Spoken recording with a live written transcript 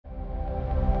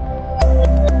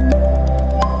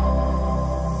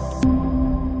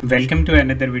Welcome to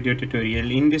another video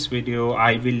tutorial. In this video,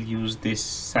 I will use this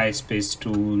Scispace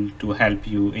tool to help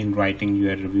you in writing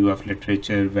your review of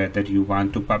literature, whether you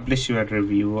want to publish your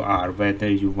review or whether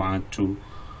you want to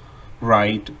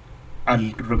write a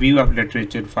review of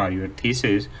literature for your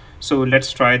thesis. So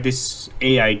let's try this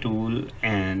AI tool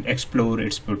and explore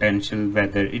its potential,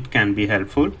 whether it can be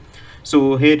helpful.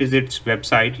 So here is its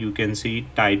website. You can see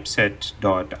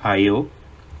typeset.io.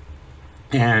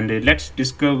 And let's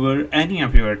discover any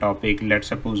of your topic. Let's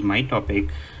suppose my topic,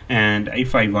 and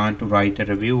if I want to write a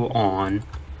review on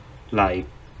like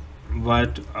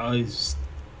what is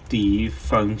the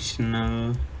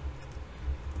functional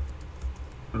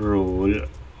role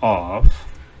of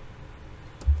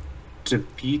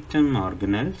tapetum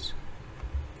organelles,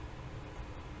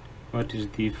 what is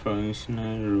the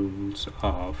functional rules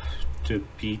of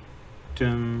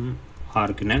tapetum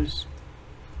organelles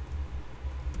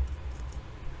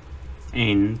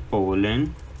in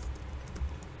pollen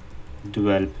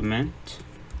development.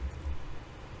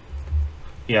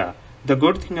 Yeah, the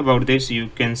good thing about this, you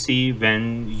can see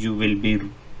when you will be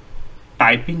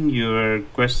typing your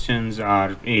questions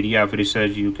or area of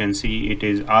research, you can see it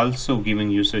is also giving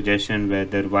you suggestion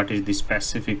whether what is the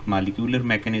specific molecular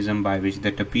mechanism by which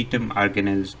the tapetum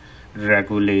organelles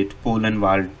regulate pollen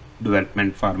wall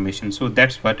development formation. So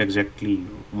that's what exactly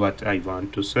what I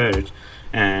want to search.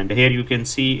 And here you can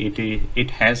see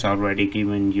it has already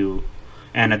given you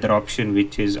another option,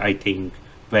 which is, I think,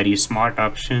 very smart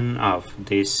option of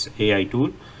this AI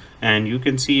tool. And you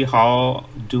can see how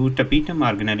do tapetum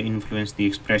organelle influence the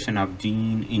expression of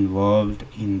gene involved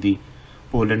in the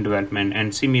pollen development,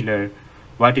 and similar,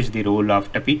 what is the role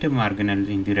of tapetum organelle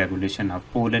in the regulation of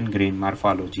pollen grain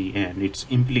morphology and its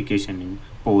implication in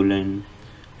pollen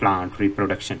plant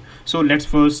reproduction. So let's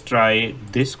first try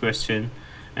this question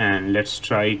and let's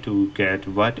try to get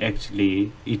what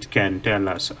actually it can tell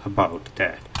us about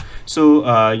that.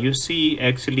 So you see,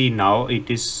 actually now it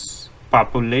is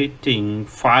populating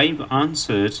 5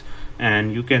 answers,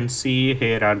 and you can see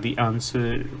here are the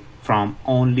answers from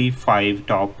only 5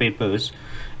 top papers.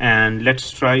 And let's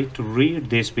try to read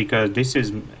this, because this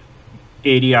is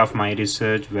area of my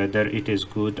research, whether it is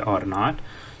good or not.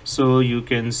 So you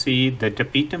can see the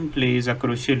tapetum plays a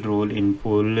crucial role in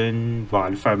pollen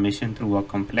wall formation through a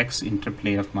complex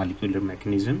interplay of molecular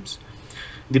mechanisms.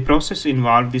 The process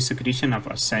involves the secretion of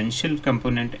essential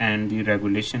component and the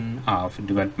regulation of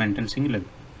developmental signal.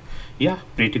 Yeah,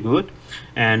 pretty good.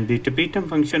 And the tapetum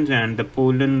functions and the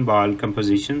pollen wall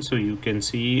composition. So you can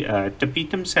see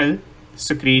tapetum cell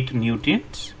secrete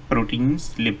nutrients,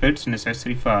 proteins, lipids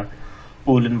necessary for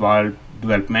pollen wall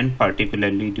development,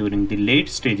 particularly during the late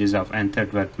stages of anther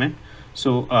development.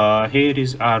 So here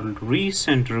is our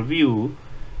recent review,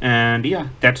 and yeah,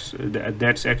 that's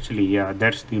actually, yeah,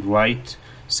 that's the right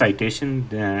citation.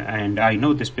 And I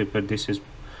know this paper, this is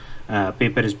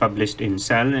paper is published in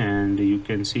Cell, and you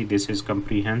can see this is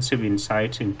comprehensive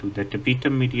insights into the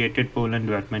tapetum mediated pollen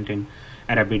development in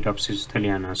Arabidopsis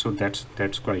thaliana. So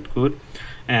that's quite good.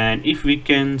 And if we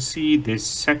can see this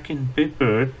second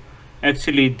paper,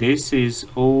 actually this is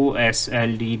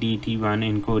OSLDDT1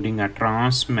 encoding a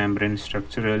transmembrane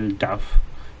structural DUF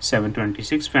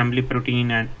 726 family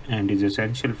protein and is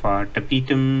essential for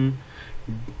tapetum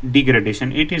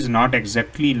degradation. It is not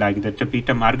exactly like the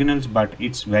tapetum organelles, but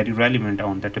it's very relevant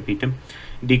on the tapetum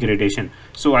degradation.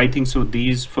 So I think so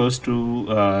these first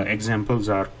 2 examples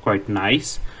are quite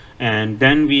nice. And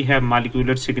then we have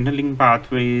molecular signaling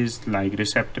pathways like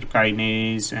receptor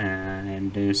kinase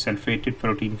and sulfated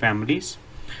protein families,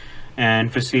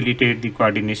 and facilitate the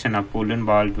coordination of pollen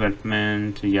wall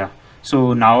development. Yeah,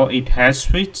 so now it has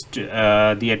switched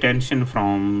the attention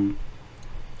from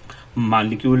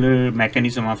molecular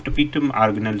mechanism of tapetum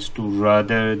organelles to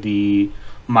rather the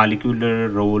molecular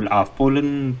role of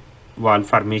pollen wall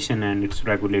formation and its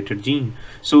regulated gene.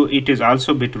 So it is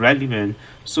also a bit relevant.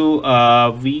 So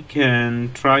we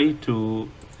can try to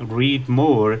read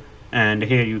more, and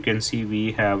here you can see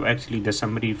we have actually the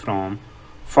summary from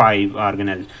 5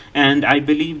 organelles, and I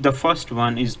believe the first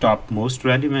one is top most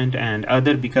relevant, and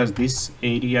other because this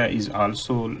area is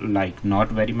also like not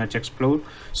very much explored.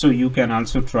 So you can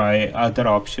also try other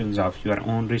options of your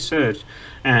own research.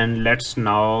 And let's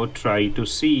now try to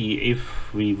see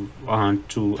if we want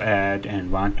to add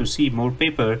and want to see more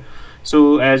paper.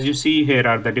 So as you see, here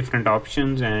are the different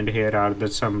options, and here are the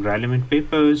some relevant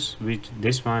papers, which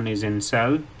this one is in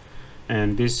Cell,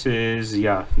 and this is,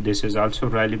 yeah, this is also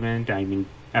relevant. I mean,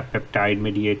 a peptide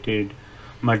mediated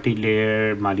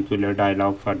multi-layer molecular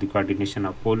dialogue for the coordination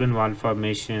of pollen wall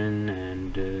formation.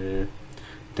 And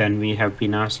then we have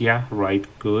PNAS, yeah, right,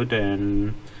 good.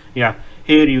 And Yeah,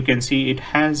 here you can see it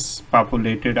has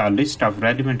populated a list of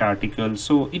relevant articles,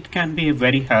 so it can be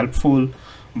very helpful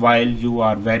while you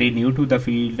are very new to the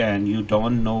field and you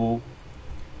don't know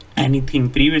anything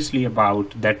previously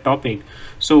about that topic.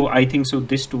 So I think so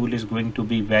this tool is going to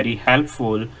be very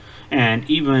helpful. And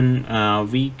even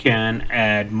we can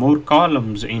add more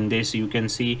columns in this. You can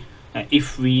see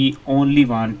if we only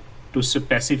want to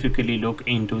specifically look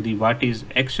into the what is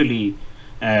actually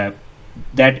uh,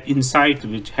 that insight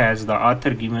which has the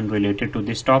author given related to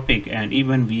this topic, and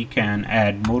even we can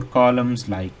add more columns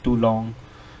like too long,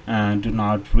 do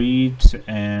not read,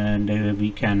 and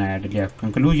we can add, yeah,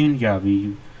 conclusion. Yeah,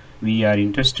 we are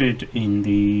interested in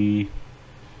the,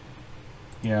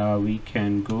 yeah, we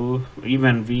can go,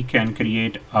 even we can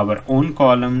create our own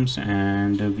columns,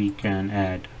 and we can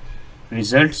add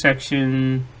result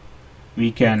section.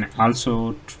 We can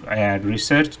also add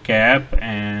research gap,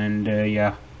 and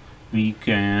yeah, we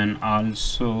can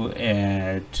also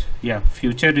add, yeah,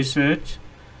 future research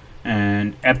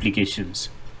and applications.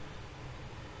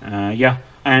 Yeah,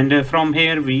 and from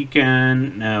here we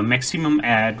can maximum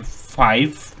add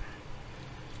 5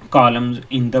 columns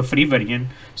in the free version.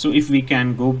 So if we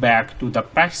can go back to the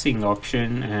pricing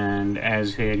option, and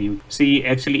as here you see,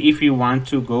 actually if you want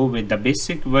to go with the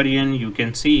basic version, you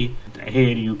can see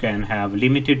here you can have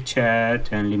limited chat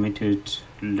and limited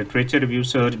literature review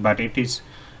search, but it is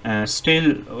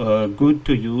still good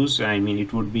to use. I mean,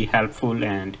 it would be helpful,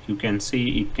 and you can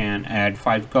see it can add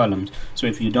 5 columns. So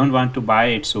if you don't want to buy,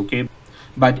 it's okay.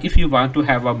 But if you want to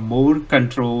have a more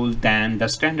control than the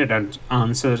standard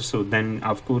answer, so then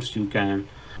of course you can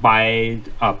buy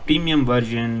a premium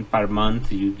version per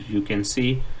month. You can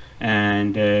see,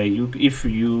 and you, if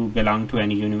you belong to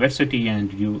any university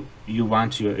and you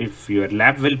want your, if your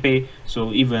lab will pay,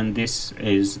 so even this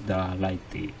is the, like,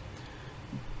 the,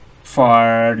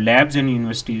 for labs and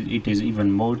universities it is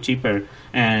even more cheaper.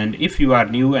 And if you are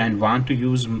new and want to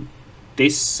use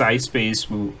this Scispace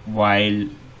while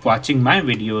watching my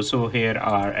video, so here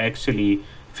are actually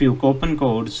few coupon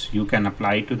codes you can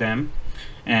apply to them,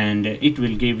 and it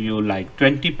will give you like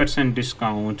 20%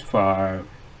 discount for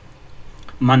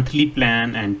monthly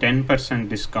plan and 10%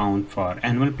 discount for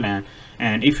annual plan.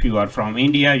 And if you are from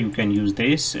India, you can use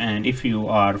this, and if you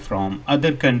are from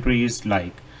other countries,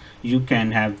 like, you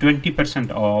can have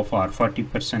 20% off or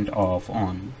 40% off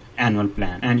on annual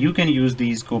plan, and you can use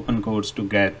these coupon codes to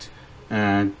get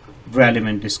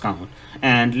relevant discount.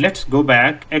 And let's go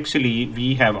back. Actually,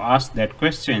 we have asked that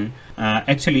question.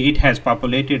 Actually, it has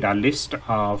populated a list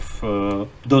of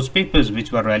those papers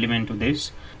which were relevant to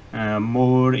this,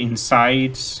 more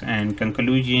insights and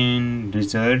conclusion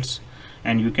results.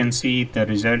 And you can see the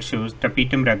result shows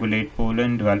tapetum regulate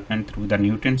pollen development through the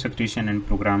nutrient secretion and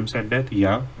program cell death.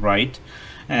 Yeah, right.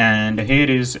 And here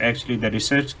is actually the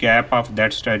research gap of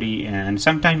that study, and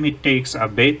sometimes it takes a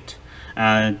bit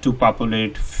to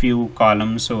populate few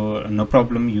columns, so no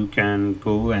problem, you can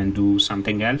go and do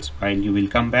something else while you will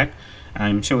come back.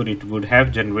 I'm sure it would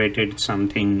have generated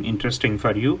something interesting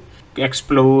for you.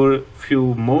 Explore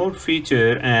few more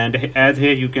feature, and as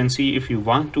here you can see, if you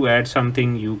want to add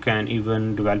something, you can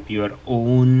even develop your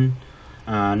own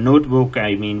notebook,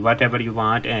 I mean whatever you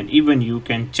want, and even you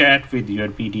can chat with your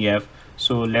PDF.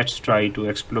 So let's try to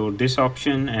explore this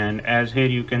option. And as here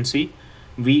you can see,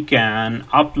 we can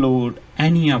upload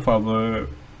any of our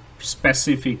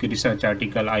specific research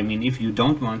article. I mean, if you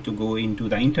don't want to go into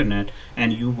the internet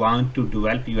and you want to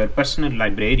develop your personal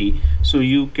library, so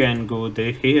you can go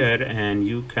there here and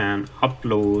you can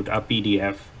upload a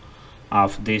PDF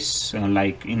of this.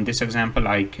 Like in this example,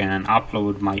 I can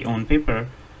upload my own paper,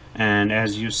 and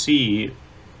as you see,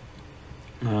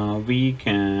 we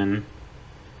can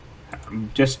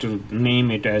just to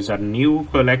name it as a new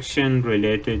collection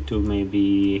related to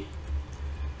maybe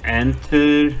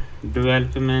anther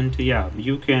development. Yeah,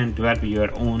 you can develop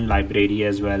your own library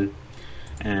as well.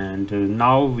 And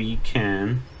now we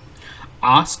can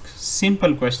ask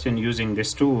simple question using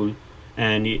this tool,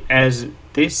 and as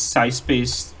this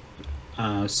Scispace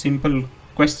simple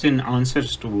question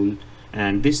answers tool,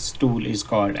 and this tool is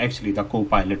called actually the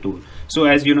Copilot tool. So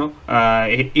as you know,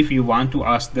 if you want to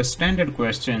ask the standard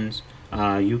questions,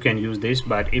 you can use this,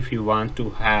 but if you want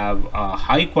to have a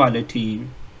high quality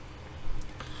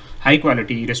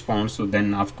response, so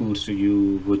then of course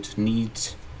you would need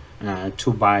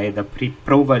to buy the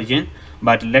pro version.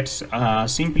 But let's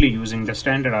simply using the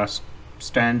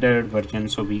standard version,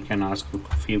 so we can ask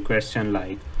a few questions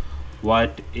like,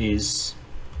 what is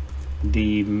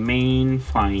the main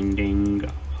finding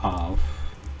of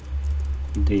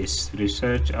this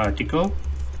research article?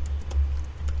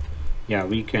 Yeah,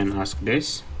 we can ask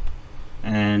this.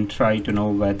 and try to know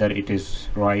whether it is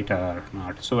right or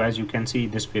not. So as you can see,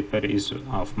 this paper is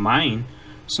of mine,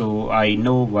 so I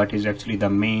know what is actually the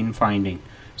main finding.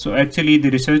 So actually the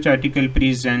research article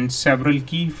presents several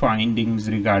key findings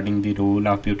regarding the role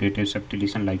of putative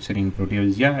subtilation like serine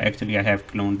protease. Yeah, actually I have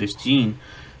cloned this gene.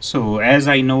 So as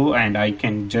I know and I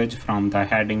can judge from the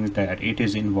headings that it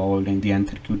is involved in the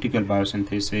anthercutical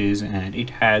biosynthesis, and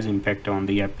it has impact on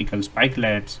the apical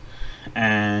spikelets,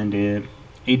 and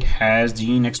it has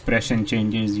gene expression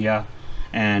changes. Yeah,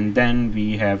 and then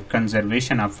we have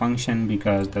conservation of function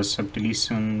because the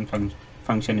subtilation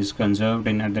function is conserved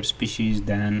in other species.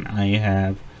 Then I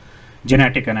have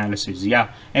genetic analysis.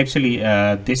 Yeah, actually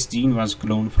this gene was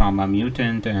cloned from a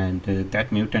mutant, and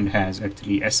that mutant has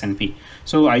actually SNP.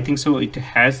 So I think so it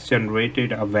has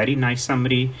generated a very nice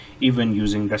summary even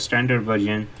using the standard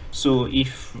version. So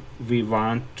if we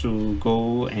want to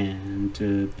go and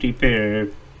prepare,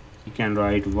 you can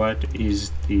write what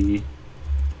is the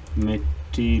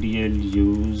material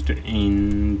used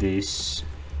in this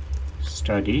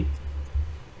study.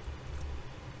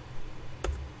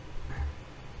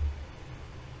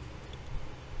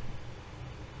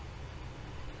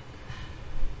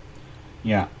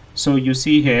 Yeah, so you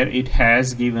see here it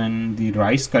has given the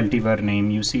rice cultivar name.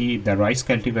 You see the rice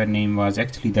cultivar name was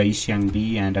actually the Ishiang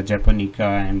B and a Japonica,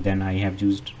 and then I have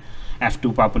used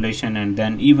F2 population, and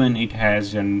then even it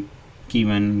has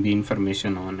given the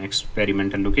information on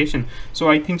experimental location. So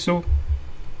I think so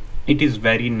it is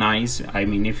very nice. I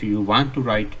mean, if you want to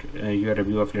write your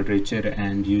review of literature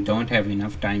and you don't have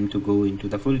enough time to go into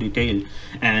the full detail,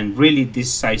 and really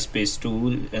this Scispace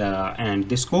tool and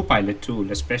this Copilot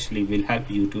tool especially will help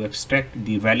you to extract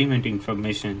the relevant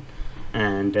information.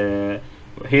 And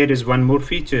here is one more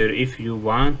feature. If you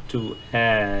want to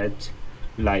add,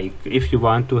 like if you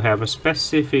want to have a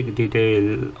specific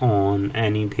detail on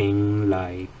anything,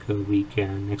 like we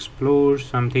can explore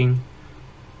something.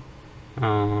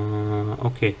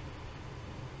 Okay,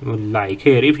 like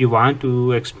here if you want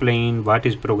to explain what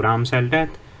is program cell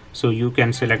death, so you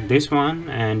can select this one,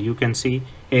 and you can see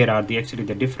here are the actually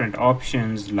the different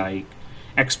options like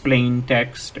explain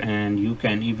text, and you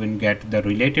can even get the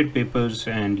related papers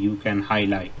and you can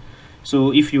highlight.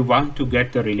 So if you want to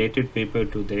get the related paper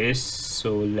to this,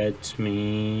 so let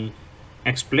me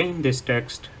explain this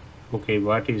text. Okay,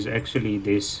 what is actually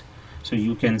this? So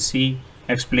you can see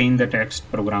explain the text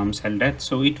program cell death,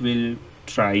 so it will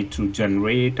try to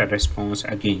generate a response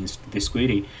against this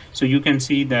query. So you can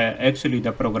see that actually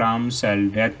the program cell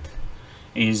death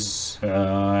is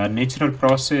a natural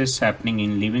process happening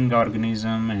in living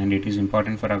organism, and it is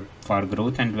important for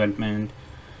growth and development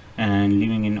and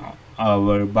living in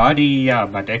our body. Yeah,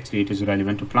 but actually it is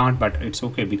relevant to plant, but it's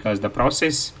okay because the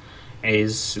process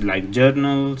is like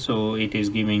journal, so it is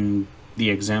giving the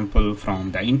example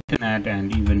from the internet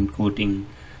and even quoting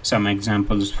some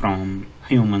examples from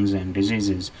humans and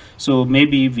diseases. So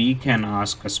maybe we can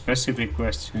ask a specific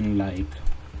question like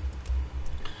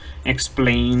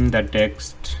explain the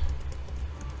text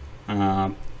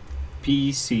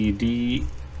PCD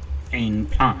in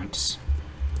plants.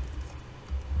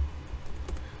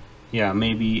 Yeah,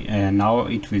 maybe now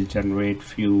it will generate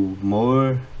few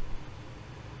more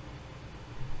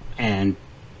and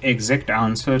exact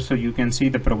answer. So you can see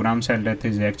the program cell death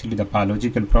is actually the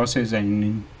biological process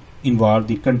and involve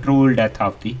the controlled death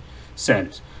of the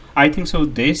cells. I think so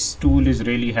this tool is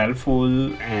really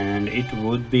helpful, and it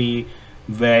would be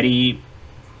very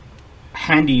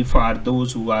handy for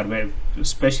those who are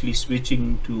especially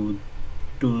switching to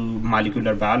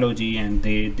molecular biology, and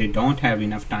they don't have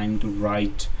enough time to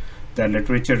write the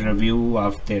literature review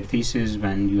of their thesis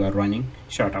when you are running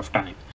short of time.